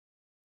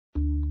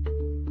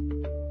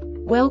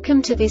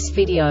Welcome to this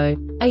video.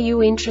 Are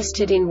you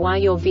interested in why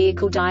your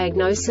vehicle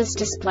diagnosis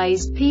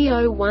displays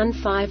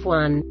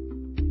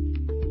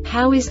P0151?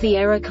 How is the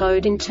error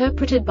code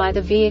interpreted by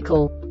the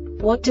vehicle?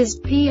 What does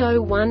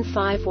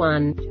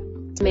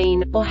P0151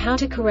 mean, or how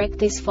to correct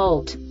this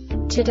fault?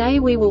 Today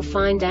we will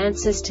find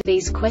answers to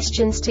these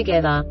questions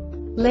together.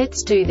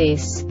 Let's do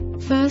this.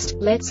 First,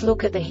 let's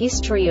look at the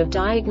history of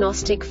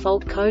diagnostic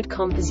fault code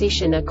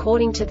composition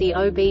according to the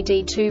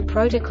OBD2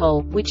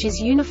 protocol, which is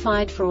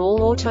unified for all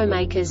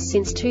automakers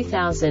since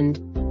 2000.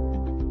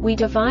 We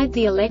divide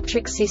the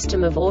electric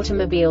system of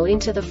automobile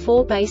into the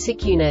four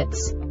basic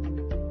units: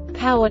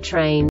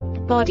 powertrain,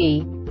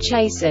 body,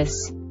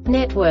 chassis,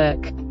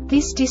 network.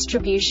 This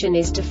distribution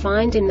is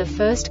defined in the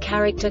first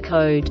character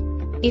code.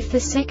 If the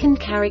second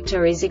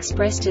character is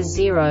expressed as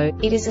 0,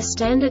 it is a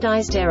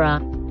standardized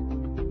error.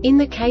 In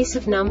the case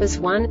of numbers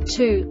 1,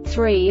 2,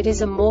 3, it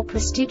is a more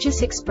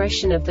prestigious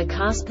expression of the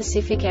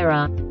car-specific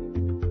error.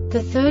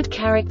 The third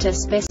character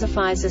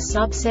specifies a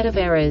subset of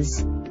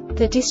errors.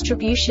 The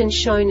distribution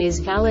shown is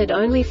valid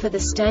only for the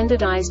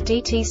standardized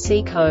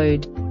DTC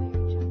code.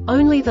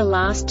 Only the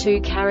last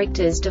two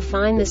characters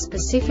define the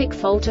specific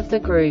fault of the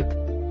group.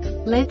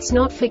 Let's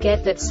not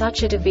forget that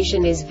such a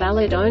division is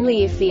valid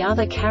only if the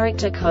other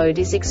character code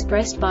is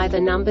expressed by the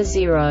number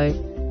 0.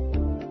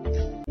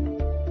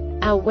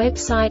 Our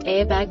website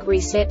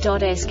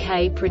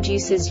airbagreset.sk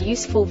produces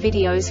useful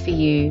videos for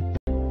you.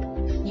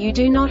 You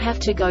do not have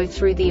to go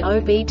through the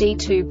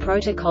OBD2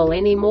 protocol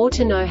anymore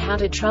to know how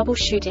to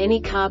troubleshoot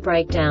any car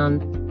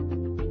breakdown.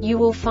 You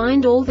will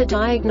find all the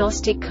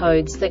diagnostic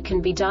codes that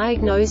can be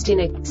diagnosed in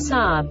a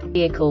Saab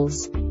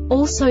vehicles.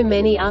 Also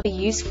many other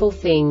useful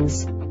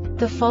things.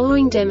 The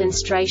following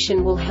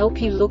demonstration will help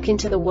you look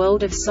into the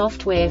world of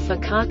software for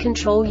car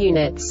control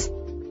units.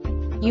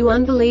 You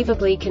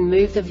unbelievably can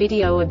move the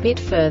video a bit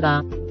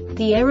further.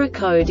 The error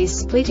code is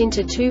split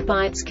into 2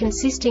 bytes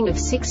consisting of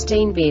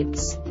 16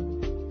 bits.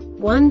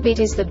 1 bit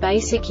is the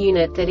basic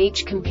unit that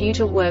each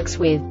computer works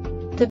with.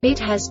 The bit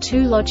has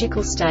 2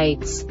 logical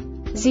states: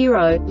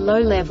 0, low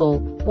level,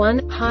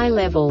 1, high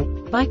level.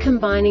 By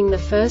combining the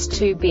first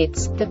 2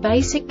 bits, the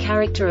basic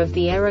character of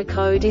the error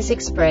code is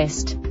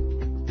expressed.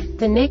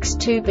 The next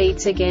 2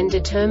 beats again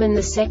determine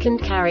the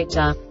second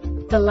character.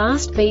 The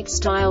last beat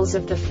styles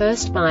of the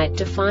first byte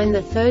define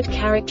the third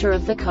character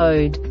of the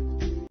code.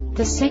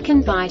 The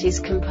second byte is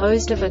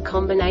composed of a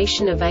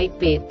combination of 8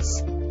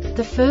 bits.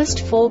 The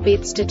first 4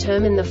 bits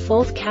determine the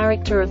fourth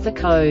character of the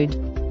code.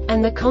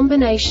 And the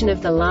combination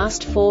of the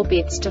last 4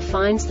 bits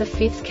defines the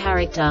fifth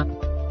character.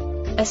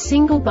 A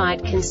single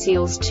byte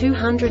conceals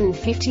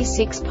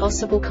 256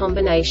 possible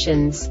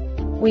combinations.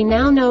 We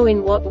now know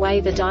in what way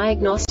the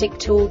diagnostic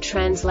tool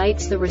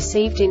translates the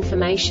received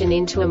information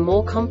into a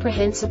more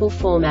comprehensible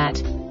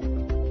format.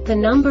 The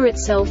number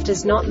itself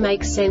does not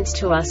make sense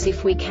to us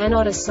if we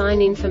cannot assign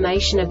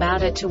information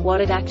about it to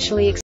what it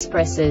actually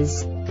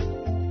expresses.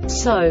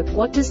 So,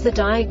 what does the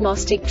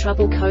Diagnostic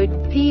Trouble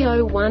Code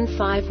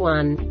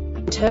P0151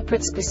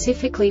 interpret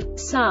specifically for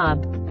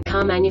Saab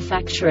car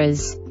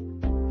manufacturers?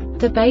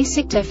 The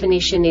basic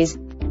definition is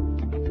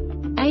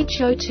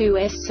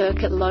H02S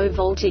circuit low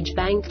voltage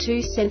bank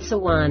 2 sensor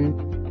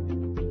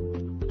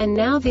 1. And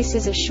now this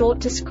is a short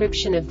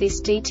description of this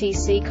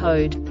DTC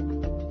code.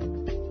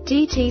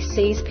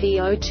 DTCs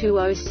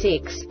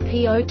P0206,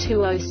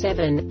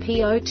 P0207,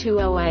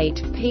 P0208,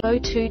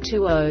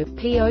 P0220,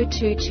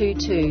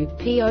 P0222,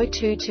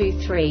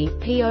 P0223,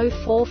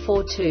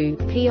 P0442,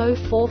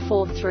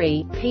 P0443,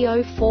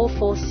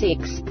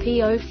 P0446,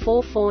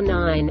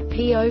 P0449,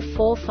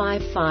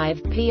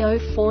 P0455,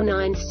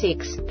 P0496,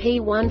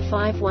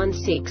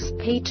 P1516,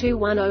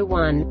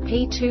 P2101,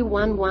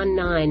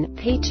 P2119,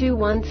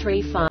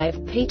 P2135,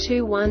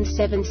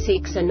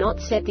 P2176 are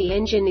not set. The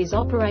engine is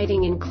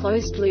operating in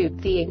closed loop.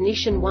 The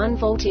ignition 1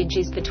 voltage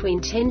is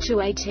between 10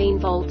 to 18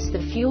 volts. The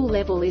fuel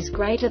level is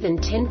greater than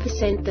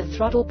 10%. The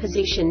throttle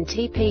position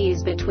TP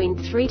is between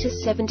 3 to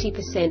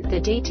 70%. The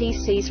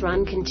DTCs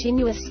run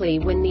continuously.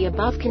 When the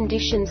above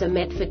conditions are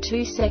met for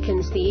 2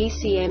 seconds, the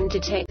ECM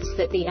detects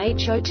that the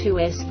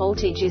H02S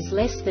voltage is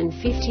less than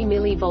 50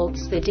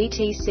 mV. The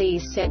DTC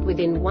is set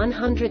within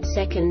 100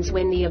 seconds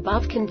when the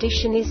above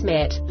condition is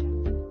met.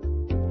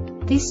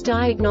 This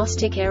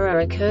diagnostic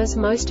error occurs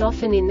most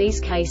often in these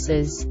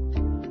cases: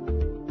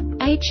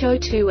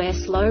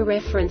 H02S low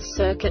reference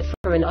circuit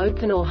for an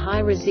open or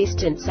high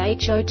resistance,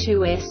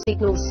 H02S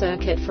signal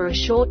circuit for a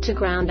short to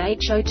ground,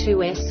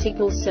 H02S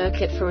signal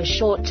circuit for a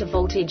short to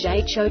voltage,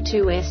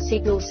 H02S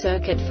signal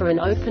circuit for an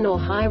open or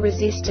high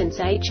resistance,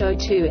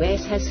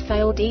 H02S has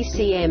failed,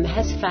 ECM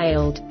has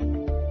failed.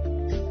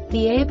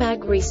 The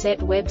Airbag Reset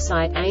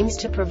website aims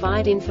to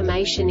provide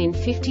information in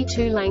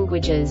 52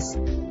 languages.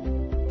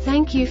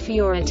 Thank you for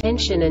your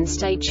attention and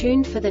stay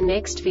tuned for the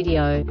next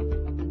video.